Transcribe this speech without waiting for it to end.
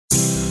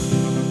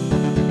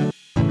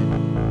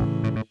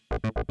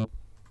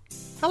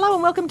Hello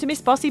and welcome to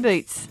Miss Bossy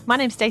Boots. My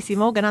name's Stacey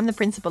Morgan. I'm the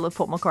principal of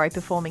Port Macquarie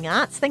Performing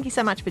Arts. Thank you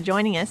so much for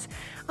joining us.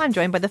 I'm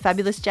joined by the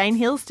fabulous Jane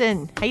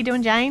Hilston. How you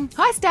doing, Jane?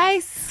 Hi,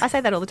 Stace. I say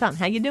that all the time.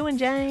 How you doing,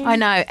 Jane? I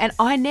know, and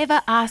I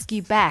never ask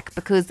you back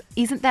because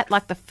isn't that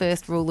like the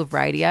first rule of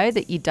radio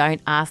that you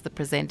don't ask the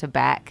presenter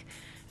back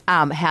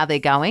how they're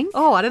going?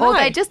 Oh, I don't know. Or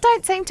they just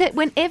don't seem to.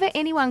 Whenever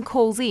anyone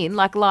calls in,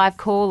 like live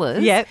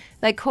callers, Yep.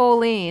 they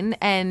call in,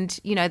 and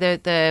you know the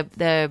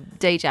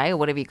DJ or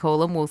whatever you call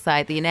them will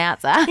say, the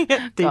announcer.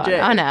 DJ. God,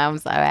 I know, I'm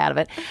so out of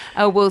it.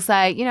 Will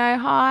say, you know,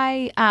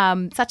 hi,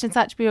 such and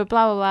such, blah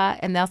blah blah,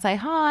 and they'll say,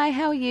 hi,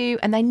 how are you?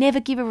 And they never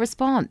give a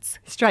response.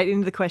 Straight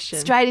into the question.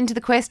 Straight into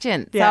the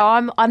question. Yeah.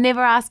 So I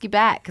never ask you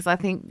back because I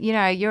think, you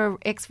know, you're an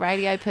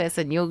ex-radio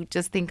person. You'll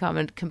just think I'm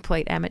a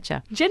complete amateur.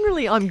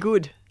 Generally, I'm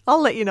good. I'll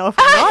let you know if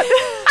I'm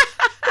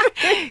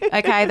not.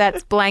 Okay,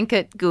 that's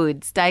blanket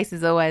good. Stace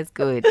is always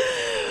good.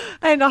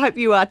 And I hope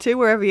you are too,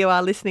 wherever you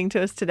are listening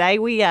to us today.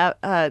 We are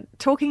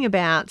talking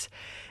about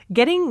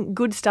getting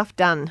good stuff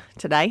done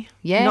today.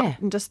 Yeah.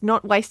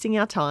 Not wasting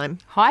our time.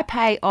 High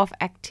payoff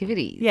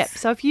activities. Yep.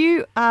 So if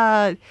you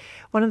are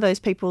one of those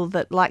people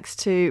that likes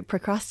to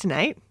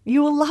procrastinate,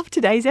 you will love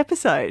today's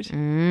episode.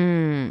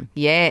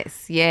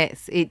 Yes.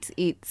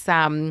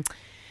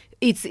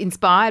 It's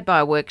inspired by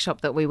a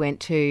workshop that we went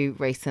to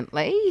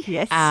recently.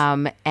 Yes.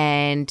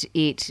 And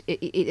it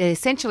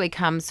essentially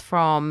comes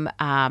from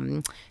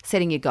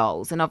setting your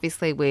goals. And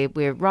obviously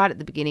we're right at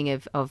the beginning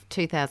of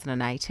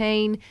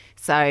 2018.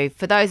 So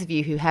for those of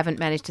you who haven't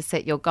managed to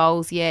set your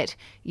goals yet,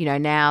 you know,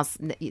 now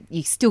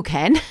you still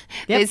can. Yep.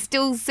 There's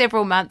still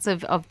several months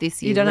of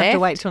this year You don't have to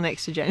left. wait till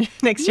next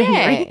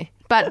January.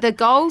 But the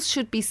goals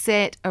should be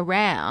set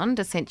around,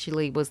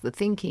 essentially was the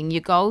thinking,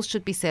 your goals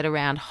should be set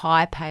around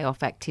high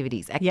payoff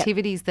activities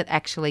that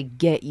actually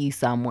get you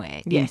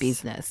somewhere in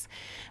business,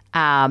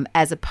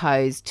 as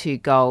opposed to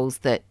goals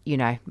that, you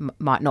know,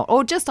 might not.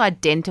 Or just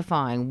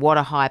identifying what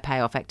are high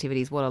payoff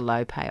activities, what are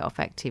low payoff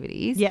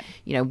activities. Yep.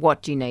 You know,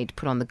 what do you need to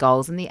put on the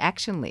goals and the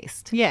action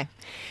list? Yeah.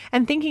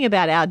 And thinking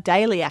about our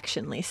daily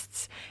action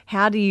lists,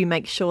 how do you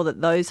make sure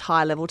that those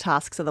high-level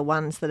tasks are the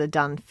ones that are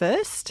done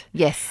first?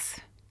 Yes.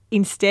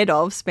 Instead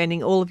of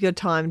spending all of your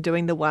time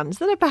doing the ones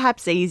that are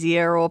perhaps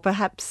easier or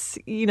perhaps,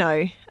 you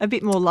know, a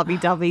bit more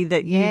lovey-dovey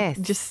that Yes.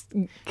 you just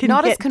can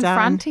Not get as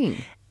confronting.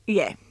 done.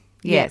 Yeah.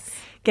 Yes. Yeah.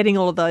 Getting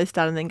all of those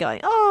done and then going,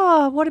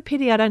 oh, what a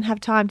pity I don't have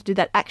time to do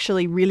that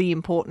actually really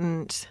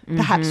important,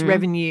 perhaps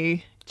revenue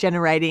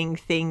generating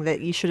thing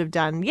that you should have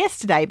done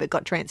yesterday but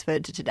got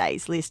transferred to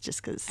today's list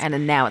just because.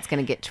 And now it's going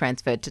to get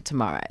transferred to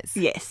tomorrow's.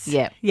 Yes.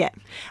 Yeah. Yeah.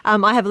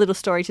 I have a little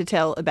story to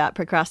tell about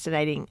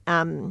procrastinating.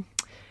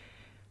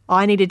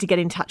 I needed to get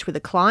in touch with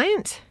a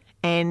client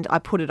and I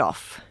put it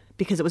off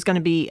because it was going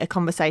to be a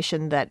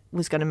conversation that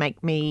was going to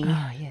make me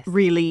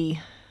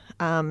really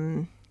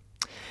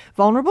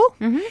vulnerable.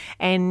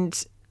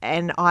 And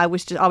I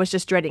was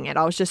just dreading it.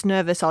 I was just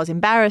nervous. I was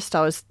embarrassed.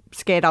 I was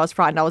scared. I was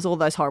frightened. I was all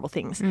those horrible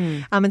things.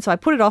 And so I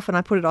put it off and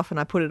I put it off and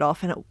I put it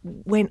off and it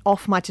went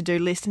off my to-do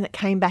list and it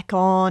came back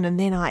on. And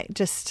then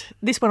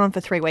this went on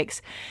for 3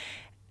 weeks.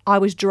 I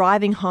was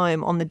driving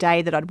home on the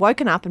day that I'd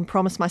woken up and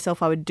promised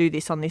myself I would do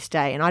this on this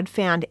day. And I'd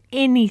found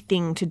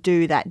anything to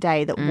do that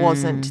day that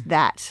wasn't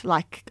that.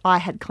 Like I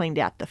had cleaned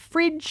out the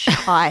fridge.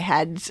 I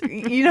had,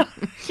 you know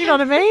what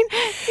I mean?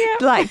 Yeah.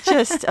 Like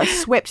just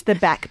swept the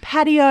back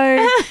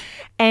patio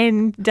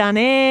and done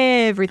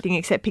everything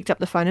except picked up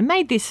the phone and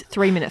made this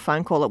 3-minute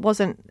phone call. It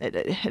wasn't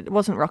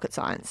rocket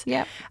science.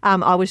 Yep.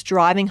 I was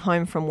driving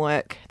home from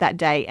work that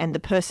day and the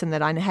person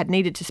that I had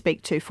needed to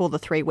speak to for the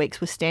 3 weeks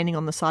was standing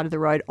on the side of the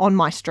road on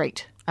my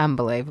street.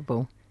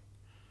 Unbelievable.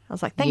 I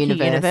was like, thank you,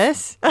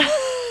 universe,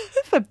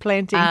 for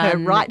planting her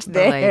right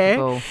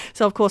there.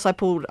 So, of course, I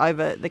pulled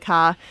over the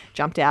car,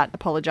 jumped out,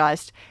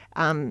 apologised,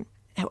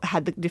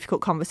 had the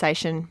difficult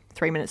conversation.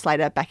 3 minutes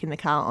later, back in the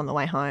car on the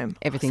way home.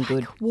 Everything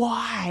good.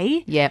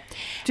 Why? Yeah.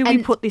 Do we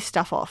put this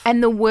stuff off?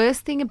 And the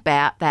worst thing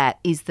about that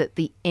is that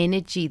the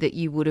energy that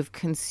you would have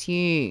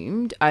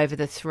consumed over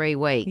the 3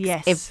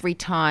 weeks, every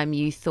time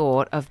you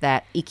thought of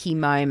that icky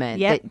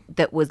moment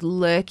that was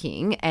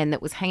lurking and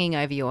that was hanging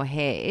over your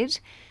head,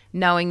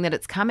 knowing that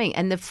it's coming,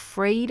 and the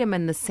freedom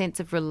and the sense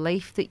of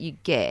relief that you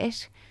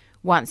get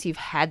once you've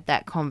had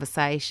that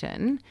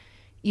conversation,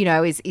 you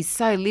know, is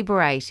so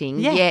liberating,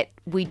 yet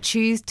we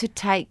choose to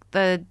take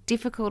the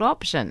difficult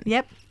option.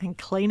 Yep, and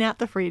clean out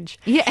the fridge.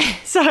 Yeah.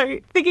 So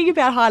thinking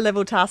about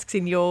high-level tasks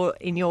in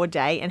your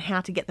day and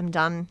how to get them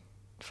done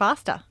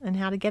faster and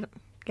how to get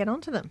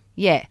onto them.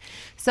 Yeah.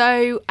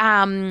 So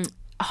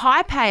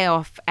high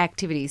payoff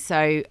activities.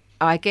 So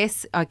I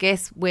guess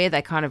where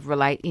they kind of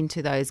relate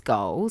into those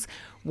goals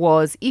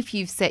was if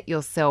you've set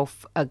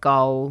yourself a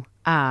goal,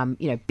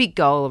 big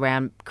goal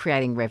around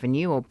creating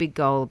revenue or big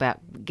goal about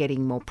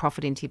getting more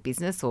profit into your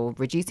business or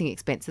reducing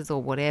expenses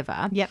or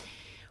whatever. Yep.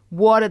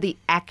 What are the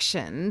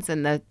actions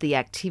and the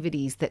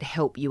activities that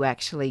help you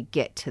actually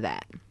get to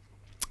that?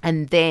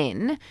 And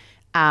then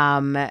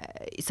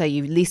So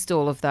you list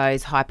all of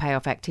those high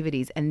payoff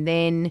activities, and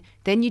then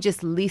you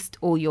just list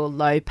all your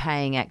low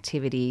payoff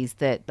activities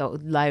that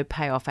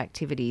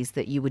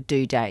you would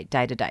do day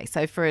to day.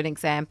 So for an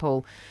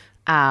example,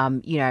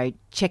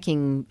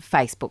 checking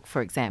Facebook,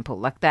 for example,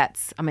 like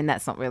that's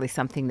not really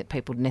something that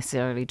people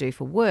necessarily do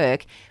for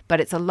work, but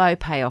it's a low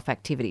payoff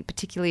activity,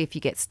 particularly if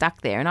you get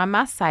stuck there. And I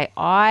must say,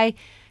 I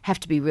have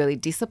to be really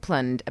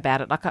disciplined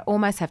about it. Like I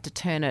almost have to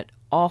turn it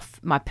off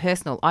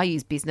I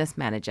use Business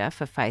Manager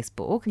for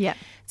Facebook. Yeah.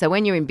 So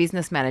when you're in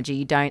Business Manager,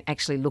 you don't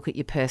actually look at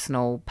your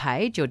personal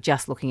page. You're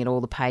just looking at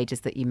all the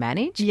pages that you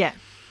manage. Yeah.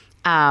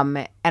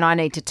 And I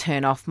need to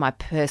turn off my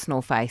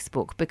personal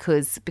Facebook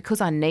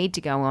because I need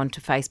to go on to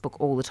Facebook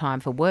all the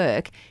time for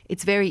work.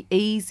 It's very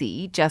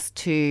easy just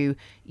to,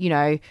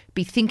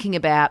 be thinking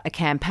about a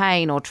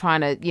campaign or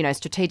trying to,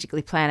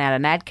 strategically plan out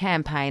an ad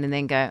campaign and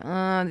then go,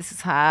 oh, this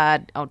is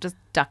hard. I'll just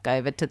duck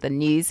over to the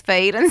news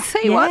feed and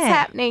see what's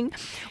happening.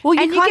 Well,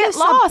 you get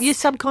lost. You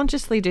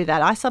subconsciously do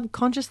that. I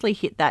subconsciously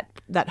hit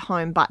that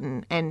home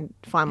button and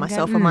find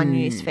myself on my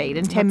news feed.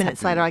 And 10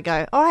 minutes later I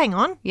go, oh, hang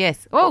on.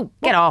 Yes. Oh,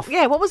 get off.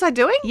 Yeah, what was I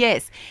doing?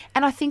 Yes.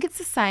 And I think it's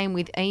the same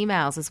with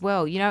emails as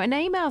well. And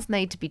emails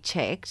need to be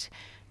checked.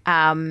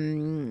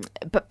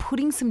 But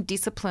putting some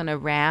discipline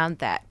around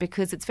that,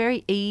 because it's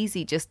very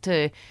easy just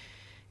to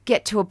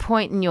get to a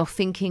point in your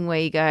thinking where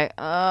you go,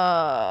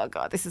 oh,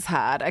 God, this is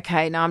hard.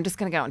 Okay, no, I'm just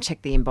going to go and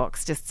check the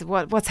inbox. Just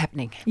what's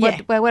happening?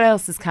 Yeah. What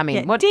else is coming?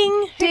 Yeah.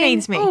 Ding. Who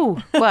needs me? Ooh,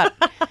 what?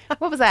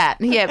 What was that?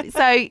 Yeah.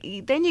 So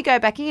then you go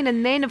back in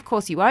and then, of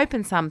course, you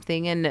open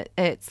something and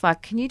it's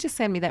like, can you just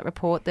send me that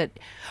report that,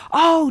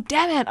 oh,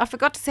 damn it, I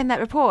forgot to send that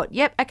report.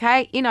 Yep,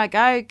 okay, in I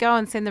go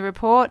and send the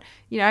report.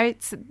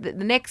 It's the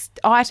next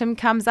item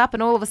comes up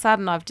and all of a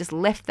sudden I've just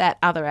left that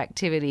other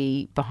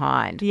activity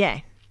behind.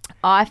 Yeah.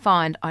 I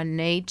find I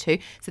need to.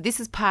 So this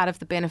is part of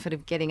the benefit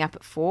of getting up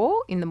at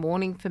 4 in the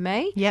morning for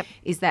me. Yep.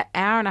 Is that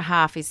hour and a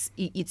half it's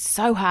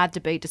so hard to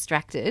be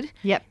distracted.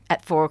 Yep.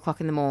 At 4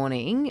 o'clock in the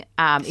morning.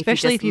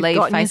 Especially if you've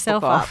gotten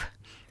yourself up.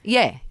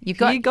 Yeah, you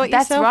got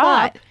yourself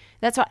right. up.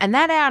 That's right. And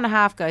that hour and a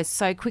half goes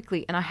so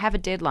quickly, and I have a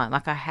deadline.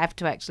 Like I have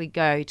to actually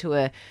go to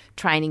a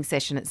training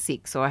session at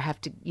 6, or I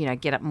have to,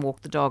 get up and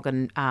walk the dog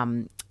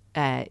and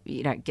get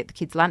the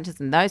kids' lunches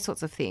and those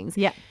sorts of things.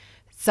 Yeah.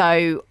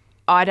 So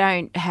I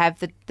don't have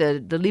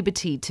the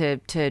liberty to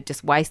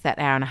just waste that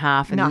hour and a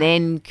half and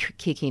then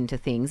kick into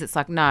things. It's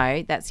like,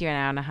 no, that's your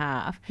hour and a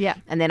half. Yeah.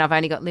 And then I've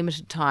only got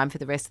limited time for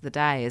the rest of the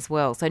day as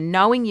well. So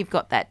knowing you've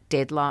got that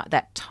deadline,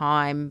 that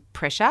time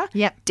pressure,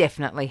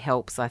 definitely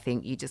helps. I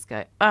think you just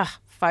go,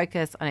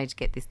 focus, I need to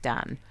get this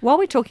done. While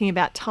we're talking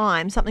about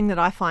time, something that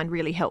I find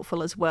really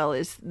helpful as well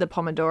is the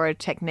Pomodoro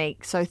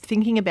technique. So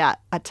thinking about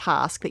a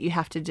task that you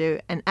have to do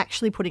and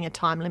actually putting a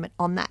time limit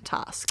on that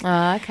task.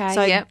 Okay.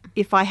 So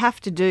if I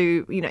have to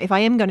do, if I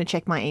am going to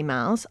check my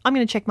emails, I'm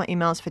going to check my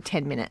emails for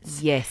 10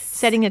 minutes. Yes.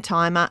 Setting a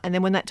timer, and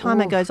then when that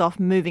timer goes off,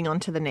 moving on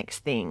to the next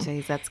thing.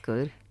 Geez, that's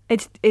good.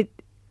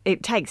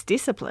 It takes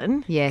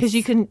discipline. Yes. Because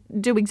you can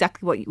do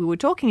exactly what we were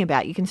talking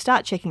about. You can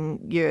start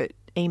checking your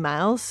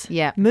emails,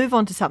 yeah, move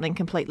on to something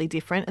completely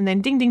different, and then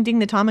ding, ding, ding,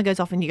 the timer goes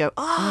off and you go,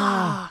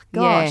 gosh.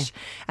 Yeah.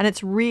 And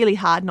it's really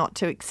hard not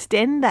to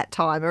extend that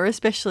timer,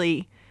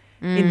 especially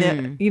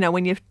in the,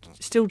 when you're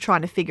still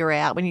trying to figure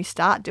out, when you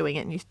start doing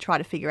it and you try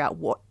to figure out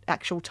what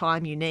actual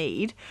time you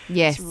need.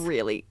 Yes. It's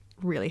really,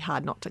 really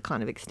hard not to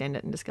kind of extend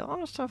it and just go,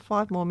 just have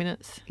 5 more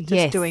minutes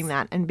just doing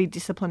that and be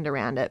disciplined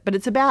around it. But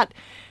it's about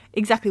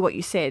exactly what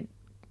you said,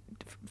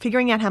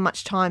 figuring out how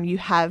much time you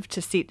have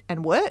to sit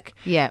and work,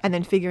 and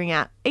then figuring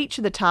out each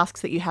of the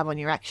tasks that you have on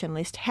your action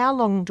list, how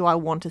long do I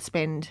want to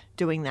spend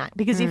doing that?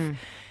 Because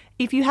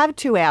if you have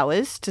 2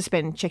 hours to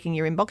spend checking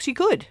your inbox, you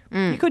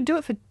could do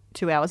it for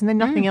 2 hours and then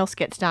nothing else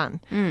gets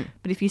done.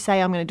 But if you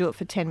say I'm going to do it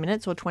for 10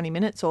 minutes or 20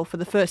 minutes or for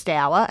the first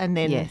hour and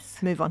then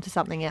move on to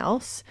something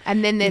else,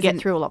 and then you get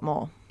through a lot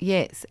more.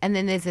 Yes, and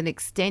then there's an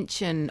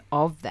extension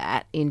of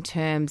that in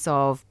terms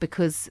of,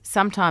 because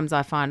sometimes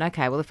I find,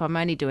 okay, well, if I'm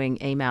only doing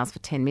emails for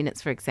 10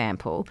 minutes, for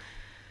example,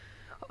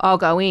 I'll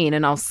go in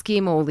and I'll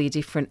skim all the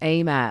different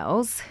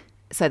emails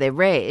so they're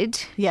read.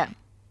 Yeah.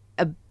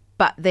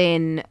 But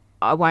then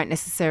I won't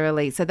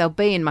necessarily, so they'll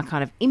be in my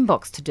kind of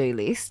inbox to-do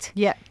list.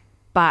 Yeah.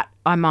 But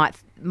I might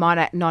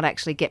not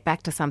actually get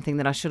back to something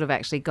that I should have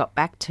actually got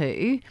back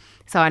to.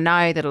 So I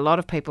know that a lot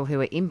of people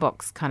who are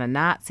inbox kind of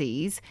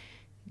Nazis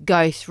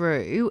go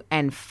through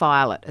and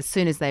file it as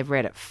soon as they've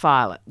read it.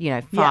 File it,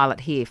 file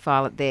it here,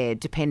 file it there,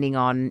 depending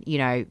on,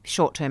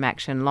 short-term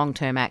action,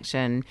 long-term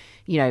action,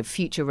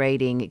 future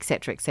reading, et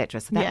cetera, et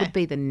cetera. So that would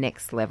be the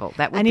next level.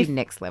 That would be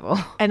next level.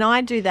 And I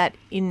do that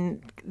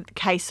in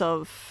case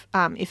of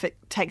if it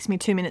takes me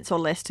 2 minutes or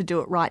less to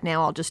do it right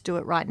now, I'll just do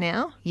it right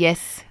now.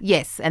 Yes,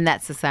 and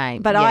that's the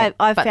same. But I've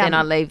found, then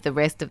I leave the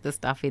rest of the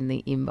stuff in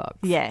the inbox.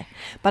 Yeah,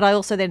 but I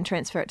also then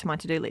transfer it to my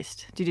to-do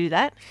list. Do you do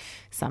that?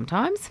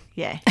 Sometimes.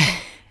 Yeah.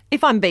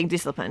 If I'm being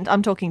disciplined,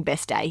 I'm talking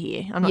best day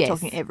here. I'm not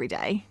talking every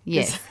day.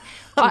 Yes.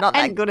 I'm not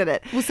that good at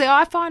it. Well, see,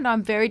 I find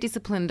I'm very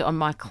disciplined on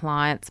my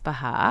client's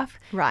behalf.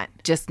 Right.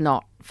 Just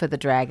not for the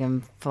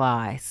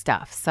Dragonfly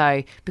stuff.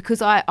 So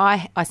because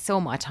I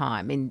sell my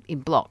time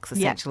in blocks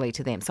essentially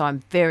to them. So I'm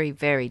very,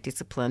 very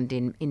disciplined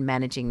in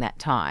managing that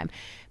time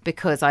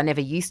because I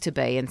never used to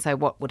be. And so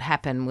what would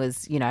happen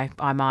was, you know,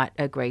 I might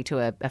agree to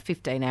a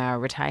 15-hour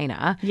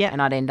retainer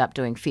and I'd end up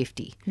doing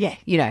 50. Yeah.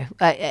 You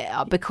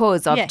know,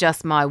 because of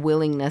just my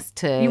willingness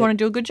to... You want to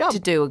do a good job. To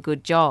do a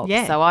good job.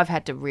 Yeah. So I've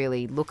had to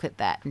really look at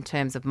that in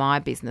terms of my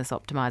business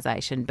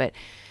optimization. But...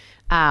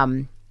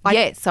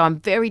 so I'm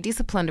very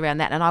disciplined around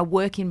that, and I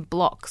work in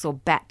blocks or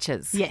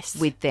batches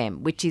with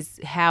them, which is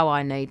how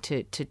I need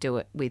to do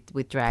it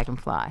with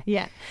Dragonfly.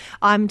 Yeah.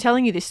 I'm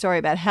telling you this story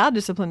about how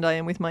disciplined I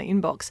am with my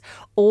inbox,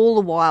 all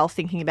the while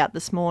thinking about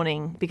this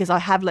morning, because I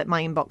have let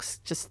my inbox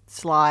just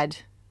slide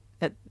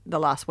at the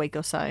last week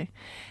or so,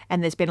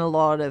 and there's been a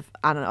lot of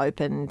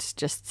unopened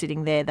just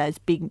sitting there, those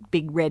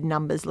big red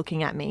numbers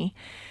looking at me.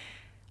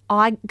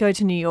 I go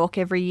to New York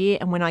every year,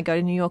 and when I go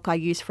to New York, I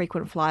use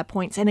frequent flyer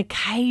points, and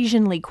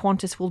occasionally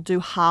Qantas will do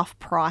half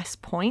price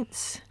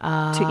points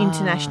to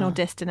international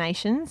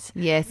destinations.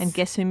 Yes. And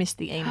guess who missed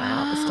the email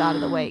at the start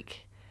of the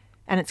week?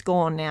 And it's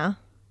gone now.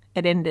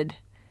 It ended.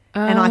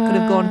 And I could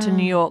have gone to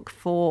New York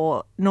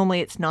for, normally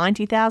it's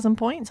 90,000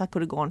 points. I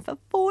could have gone for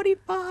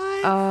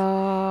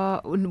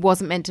 45. It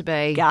wasn't meant to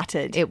be.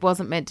 Gutted. It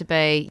wasn't meant to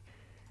be.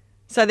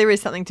 So there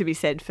is something to be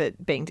said for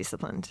being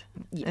disciplined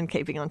and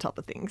keeping on top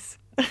of things.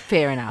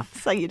 Fair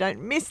enough. So you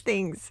don't miss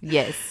things.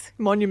 Yes.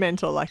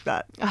 Monumental like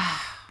that.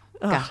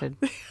 Gutted.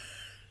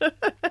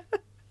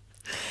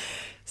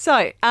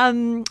 So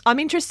I'm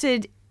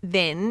interested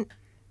then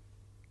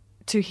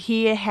to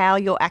hear how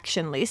your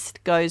action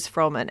list goes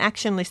from an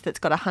action list that's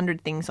got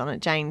 100 things on it,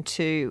 Jane,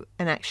 to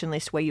an action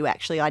list where you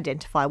actually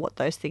identify what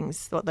those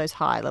things, what those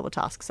high-level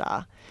tasks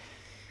are.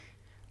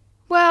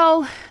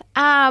 Well,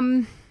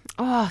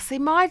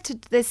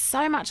 there's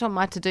so much on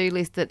my to-do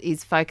list that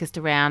is focused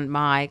around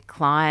my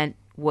client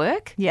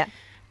work. Yeah.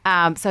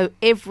 So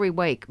every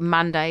week,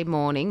 Monday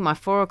morning, my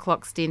 4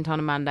 o'clock stint on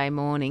a Monday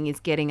morning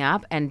is getting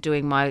up and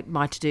doing my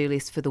to-do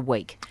list for the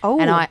week. Oh.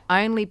 And I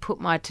only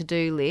put my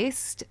to-do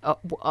list,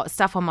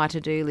 stuff on my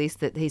to-do list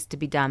that needs to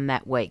be done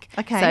that week.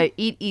 Okay. So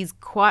it is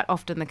quite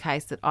often the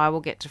case that I will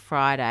get to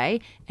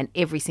Friday and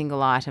every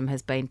single item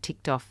has been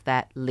ticked off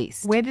that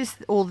list. Where does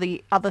all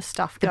the other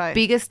stuff go? The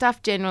bigger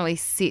stuff generally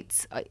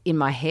sits in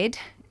my head.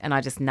 And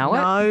I just know it.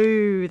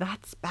 No,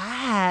 that's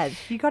bad.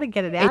 You got to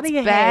get it out of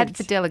your head. It's bad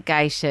for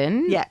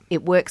delegation. Yeah.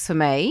 It works for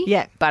me.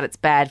 Yeah. But it's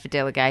bad for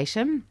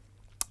delegation.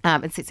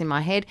 It sits in my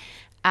head.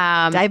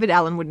 David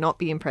Allen would not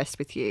be impressed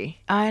with you.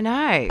 I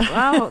know.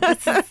 Well,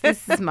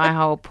 this is my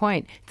whole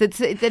point. Then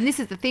this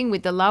is the thing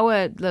with the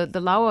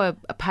lower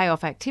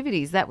payoff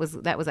activities. That was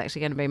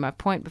actually going to be my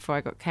point before I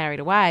got carried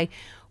away.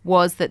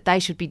 Was that they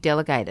should be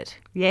delegated.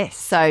 Yes.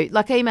 So,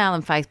 like email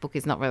and Facebook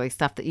is not really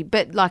stuff that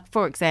but like,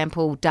 for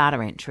example, data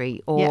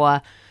entry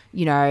or,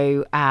 you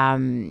know, I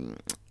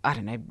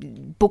don't know,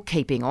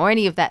 bookkeeping or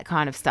any of that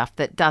kind of stuff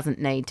that doesn't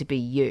need to be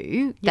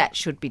you, that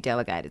should be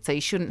delegated. So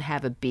you shouldn't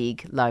have a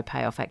big low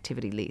payoff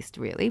activity list,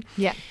 really.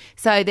 Yeah.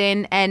 So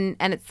then, and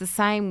it's the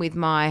same with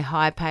my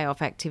high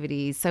payoff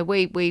activities. So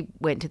we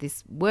went to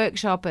this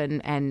workshop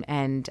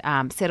and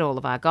set all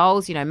of our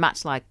goals, you know,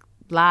 much like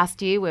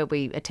last year where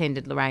we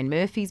attended Lorraine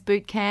Murphy's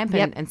boot camp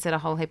and set a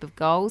whole heap of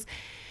goals.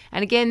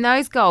 And again,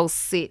 those goals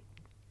sit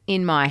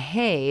in my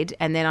head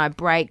and then I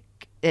break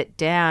it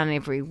down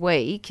every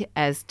week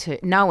as to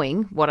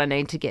knowing what I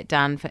need to get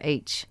done for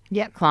each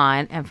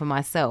client and for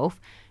myself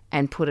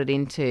and put it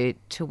into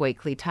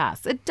weekly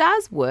tasks. It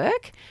does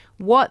work.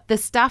 The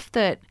stuff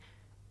that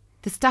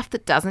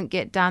doesn't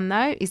get done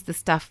though is the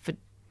stuff for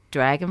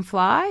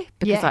Dragonfly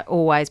because I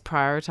always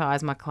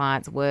prioritise my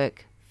clients'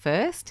 work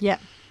first. Yeah.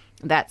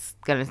 That's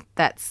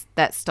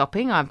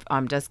stopping.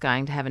 I'm just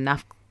going to have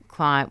enough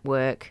client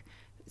work,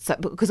 so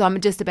because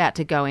I'm just about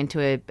to go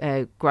into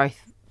a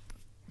growth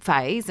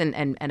phase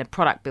and a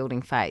product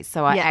building phase.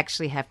 So I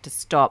actually have to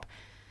stop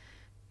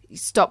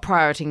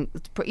prioritizing,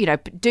 you know,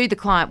 do the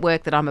client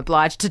work that I'm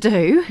obliged to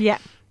do. Yeah.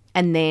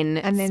 And then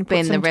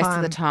spend the rest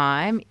of the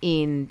time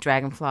in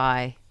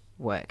Dragonfly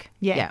work.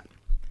 Yeah.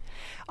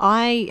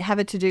 I have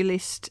a to-do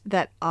list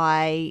that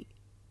I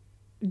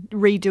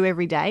redo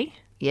every day.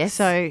 Yes.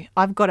 So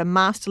I've got a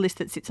master list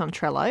that sits on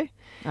Trello.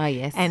 Oh,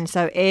 yes. And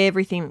so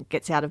everything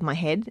gets out of my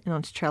head and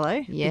onto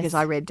Trello because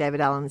I read David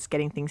Allen's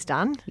Getting Things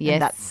Done. Yes.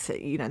 And that's,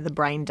 you know, the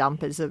brain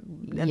dump the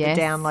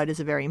download is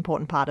a very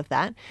important part of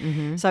that.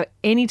 Mm-hmm. So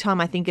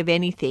anytime I think of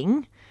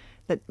anything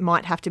that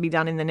might have to be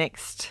done in the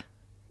next,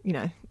 you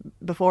know,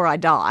 before I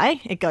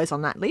die, it goes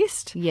on that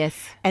list. Yes.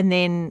 And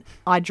then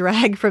I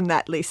drag from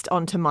that list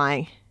onto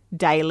my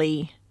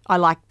daily. I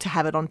like to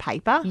have it on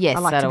paper. Yes, I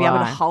like to be able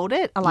to hold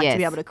it. I like to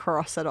be able to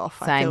cross it off.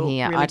 Same I feel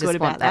here. Really I just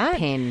good want about that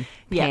pen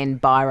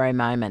biro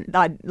moment.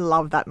 I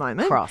love that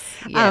moment. Cross.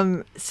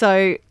 Yeah.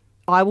 So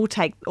I will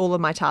take all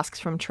of my tasks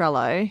from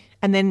Trello,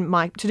 and then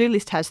my to-do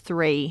list has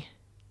 3.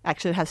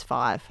 Actually, it has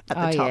 5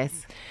 at the top.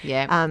 Yes.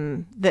 Yeah.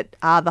 That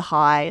are the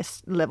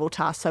highest level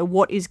tasks. So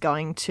what is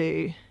going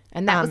to...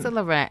 And that was the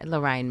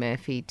Lorraine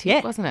Murphy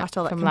tip, wasn't it? I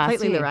stole that from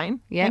completely, last year. Lorraine.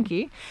 Yeah. Thank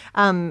you.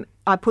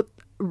 I put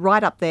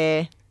write up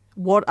there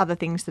what are the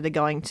things that are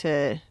going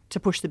to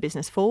push the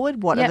business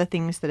forward, what are the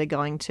things that are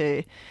going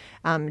to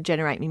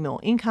generate me more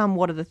income,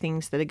 what are the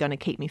things that are going to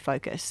keep me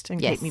focused and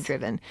keep me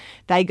driven.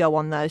 They go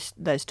on those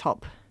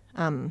top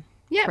 3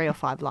 or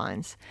 5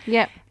 lines.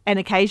 Yep. And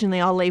occasionally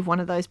I'll leave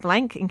one of those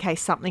blank in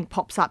case something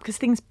pops up, because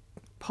things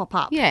pop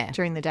up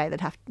during the day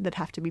that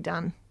have to be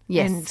done.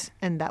 Yes.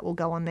 And that will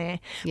go on there.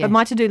 Yeah. But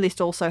my to-do list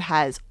also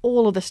has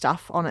all of the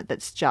stuff on it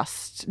that's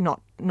just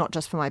not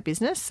just for my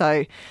business.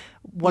 So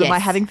what am I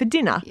having for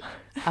dinner?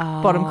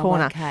 Bottom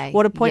corner. Okay.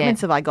 What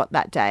appointments have I got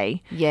that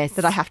day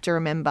that I have to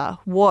remember?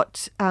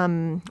 What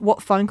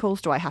phone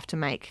calls do I have to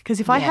make? Because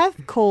if I have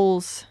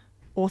calls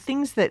or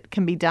things that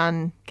can be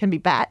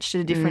batched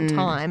at a different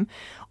time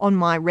on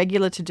my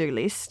regular to-do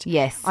list,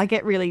 I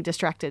get really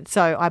distracted.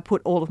 So I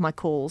put all of my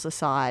calls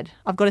aside.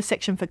 I've got a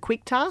section for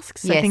quick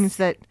tasks, so things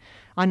that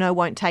I know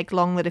won't take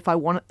long, that if I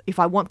want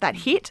that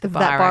hit of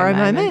that Biro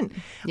moment,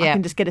 I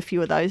can just get a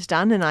few of those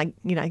done, and I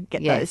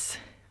get those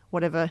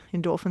whatever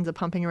endorphins are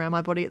pumping around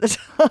my body at the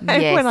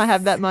time when I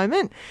have that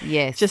moment.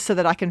 Yes. Just so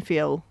that I can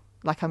feel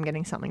like I'm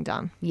getting something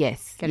done.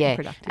 Yes. Getting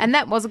productive. And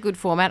that was a good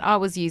format. I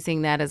was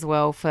using that as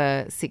well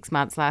for 6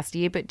 months last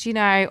year. But,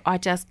 I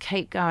just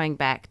keep going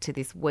back to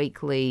this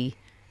weekly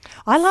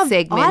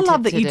segmented I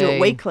love that you do to-do.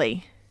 it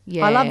weekly.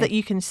 Yeah. I love that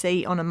you can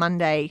see on a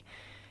Monday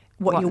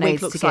what your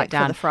week looks like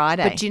for the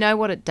Friday. But do you know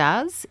what it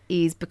does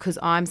is, because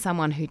I'm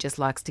someone who just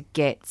likes to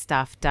get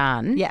stuff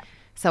done. Yeah.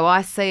 So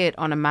I see it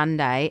on a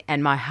Monday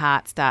and my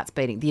heart starts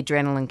beating. The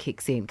adrenaline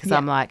kicks in because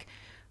I'm like,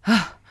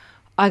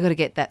 I got to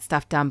get that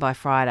stuff done by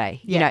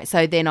Friday. Yeah.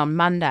 So then on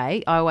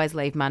Monday, I always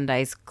leave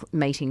Mondays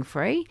meeting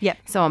free. Yep.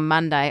 So on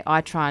Monday,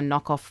 I try and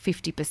knock off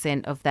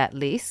 50% of that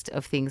list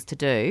of things to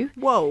do.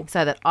 Whoa.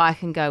 So that I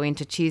can go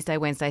into Tuesday,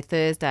 Wednesday,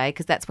 Thursday,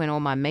 because that's when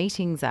all my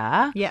meetings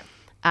are. Yep.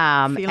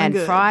 And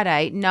good.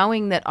 Friday,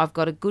 knowing that I've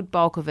got a good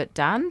bulk of it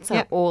done.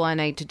 So all I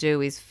need to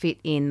do is fit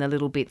in the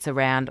little bits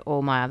around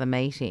all my other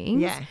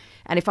meetings. Yeah.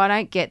 And if I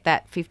don't get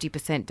that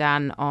 50%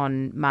 done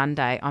on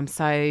Monday, I'm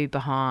so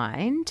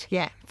behind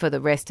for the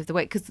rest of the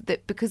week,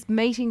 because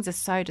meetings are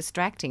so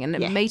distracting, and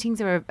meetings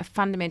are a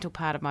fundamental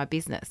part of my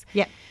business.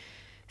 Yeah.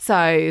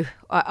 So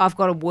I've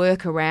got to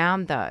work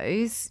around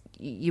those.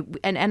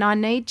 And I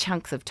need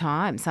chunks of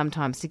time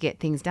sometimes to get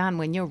things done.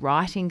 When you're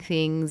writing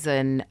things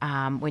and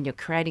when you're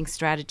creating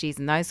strategies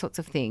and those sorts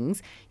of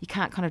things, you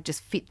can't kind of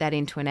just fit that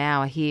into an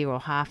hour here or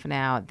half an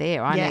hour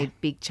there. I need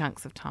big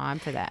chunks of time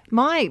for that.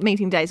 My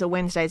meeting days are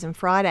Wednesdays and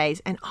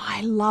Fridays, and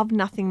I love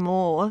nothing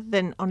more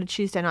than on a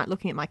Tuesday night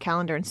looking at my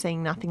calendar and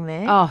seeing nothing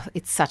there. Oh,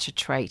 it's such a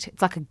treat.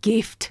 It's like a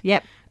gift.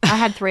 Yep. I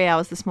had 3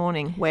 hours this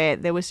morning where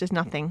there was just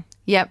nothing.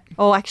 Yep.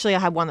 Oh, actually, I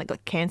had one that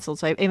got cancelled,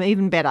 so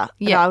even better.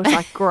 Yeah. I was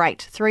like,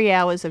 great, 3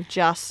 hours of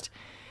just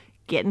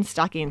getting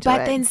stuck into it.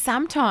 But then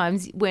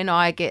sometimes when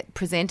I get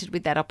presented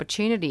with that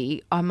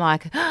opportunity, I'm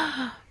like,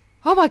 oh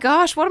my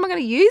gosh, what am I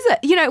going to use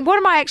it? What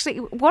am I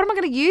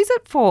going to use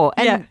it for?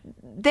 And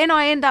then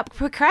I end up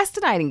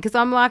procrastinating because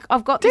I'm like,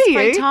 I've got this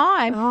free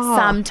time. Oh.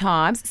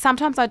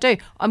 Sometimes I do.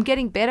 I'm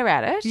getting better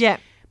at it. Yeah.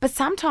 But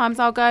sometimes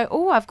I'll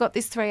go, I've got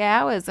this 3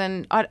 hours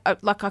and I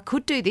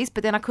could do this,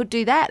 but then I could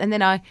do that. And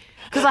then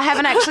because I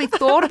haven't actually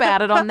thought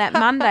about it on that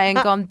Monday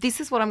and gone,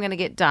 this is what I'm going to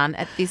get done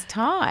at this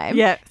time.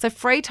 Yeah. So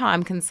free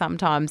time can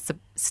sometimes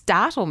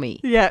startle me.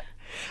 Yeah.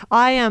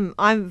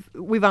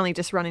 We've only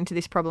just run into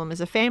this problem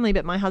as a family,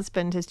 but my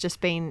husband has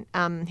just been,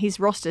 his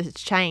roster has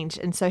changed.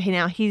 And so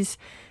now his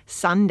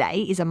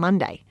Sunday is a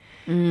Monday.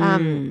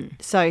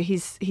 So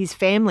his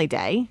family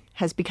day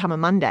has become a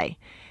Monday.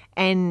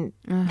 And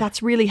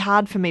that's really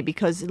hard for me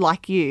because,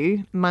 like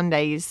you,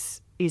 Monday is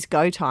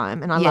go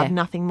time, and I love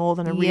nothing more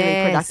than a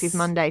really productive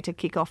Monday to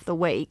kick off the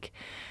week.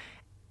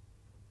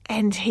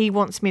 And he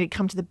wants me to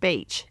come to the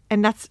beach,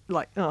 and that's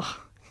like,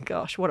 oh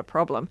gosh, what a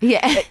problem.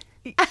 Yeah.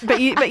 But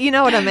you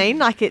know what I mean?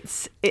 Like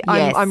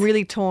I'm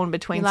really torn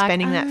between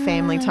spending that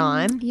family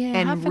time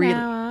and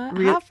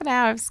half an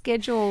hour of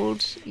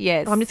scheduled.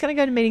 Yes. I'm just going to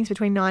go to meetings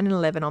between 9 and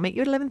 11. I'll meet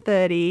you at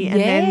 11:30.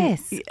 And then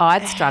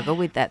I'd struggle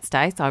with that,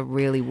 Stace. I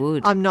really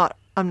would. I'm not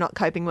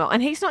coping well,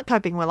 and he's not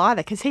coping well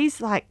either because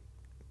he's like,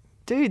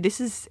 dude, this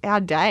is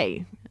our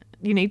day.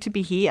 You need to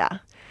be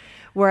here.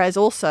 Whereas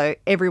also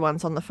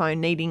everyone's on the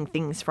phone needing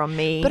things from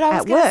me. But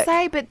I was going to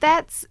say,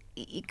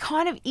 it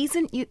kind of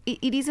isn't.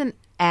 It isn't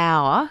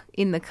our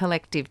in the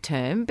collective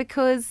term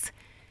because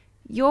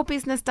your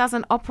business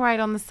doesn't operate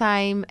on the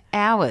same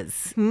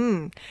hours.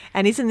 And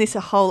isn't this a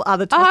whole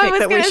other topic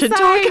that we should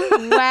talk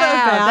about?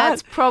 Wow,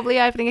 that's probably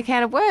opening a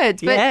can of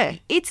worms. But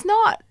it's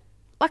not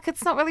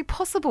really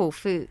possible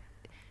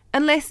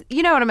unless,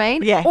 you know what I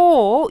mean? Yeah.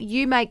 Or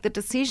you make the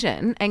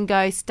decision and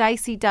go,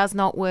 Stacey does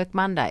not work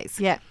Mondays.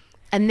 Yeah.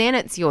 And then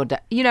it's your day.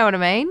 You know what I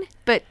mean?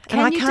 But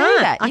can you do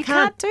that? You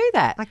can't do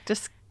that.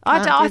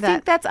 I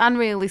think that's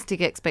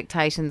unrealistic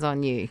expectations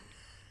on you,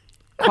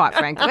 quite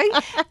frankly.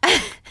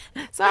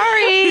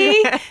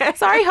 Sorry,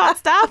 hot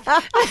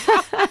stuff.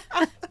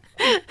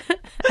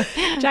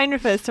 Jane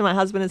refers to my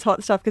husband as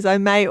hot stuff because I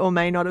may or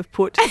may not have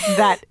put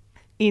that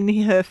in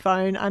her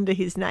phone under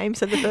his name.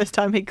 So the first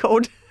time he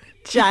called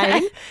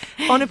Jane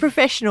on a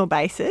professional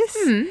basis.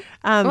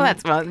 Well,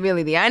 that's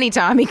really the only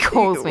time he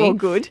calls me. Well,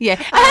 good.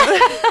 Yeah.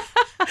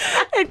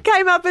 It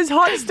came up as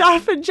hot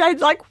stuff and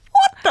Jane's like,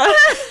 what the?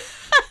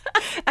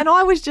 And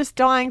I was just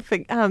dying for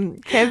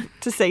Kev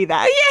to see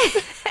that.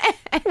 Yeah.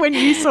 When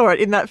you saw it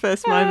in that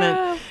first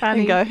moment. Funny.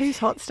 And go, who's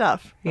hot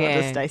stuff? Yeah.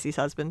 Oh, just Stacey's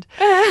husband.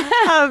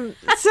 So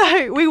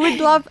we would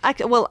love,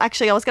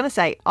 actually, I was going to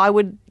say, I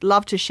would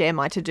love to share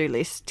my to-do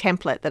list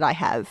template that I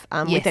have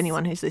with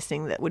anyone who's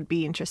listening that would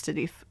be interested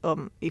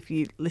if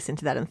you listened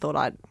to that and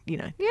thought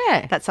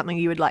that's something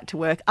you would like to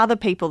work. Other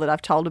people that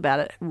I've told about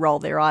it roll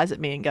their eyes at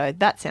me and go,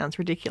 that sounds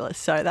ridiculous.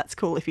 So that's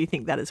cool if you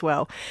think that as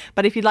well.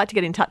 But if you'd like to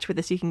get in touch with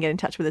us, you can get in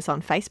touch with us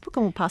on Facebook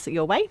and we'll pass it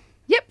your way.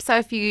 Yep. So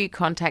if you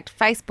contact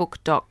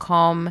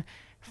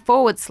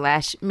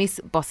facebook.com/Miss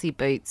Bossy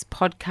Boots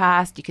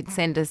podcast, you can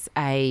send us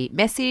a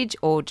message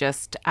or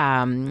just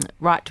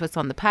write to us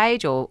on the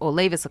page or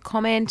leave us a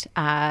comment.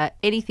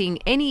 Anything,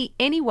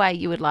 any way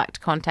you would like to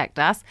contact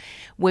us,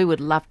 we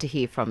would love to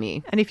hear from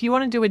you. And if you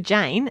want to do a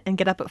Jane and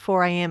get up at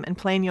 4 a.m. and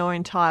plan your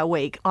entire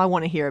week, I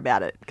want to hear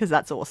about it because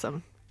that's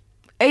awesome.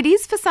 It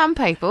is for some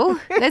people.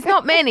 There's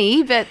not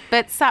many, but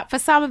for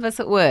some of us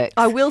it works.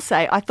 I will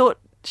say, I thought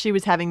she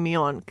was having me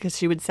on because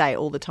she would say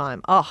all the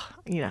time, I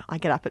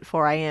get up at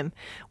 4 a.m.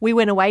 We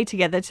went away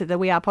together to the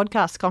We Are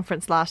Podcast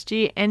conference last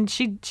year and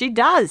she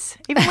does,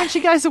 even when she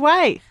goes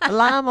away.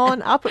 Alarm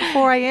on, up at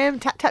 4 a.m,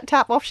 tap, tap,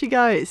 tap, off she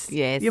goes.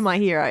 Yes. You're my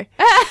hero.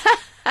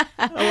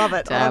 I love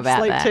it. I love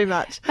sleep too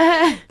much.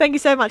 Thank you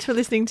so much for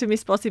listening to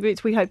Miss Bossy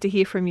Boots. We hope to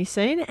hear from you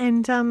soon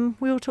and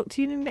we'll talk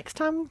to you next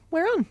time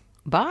we're on.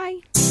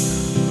 Bye.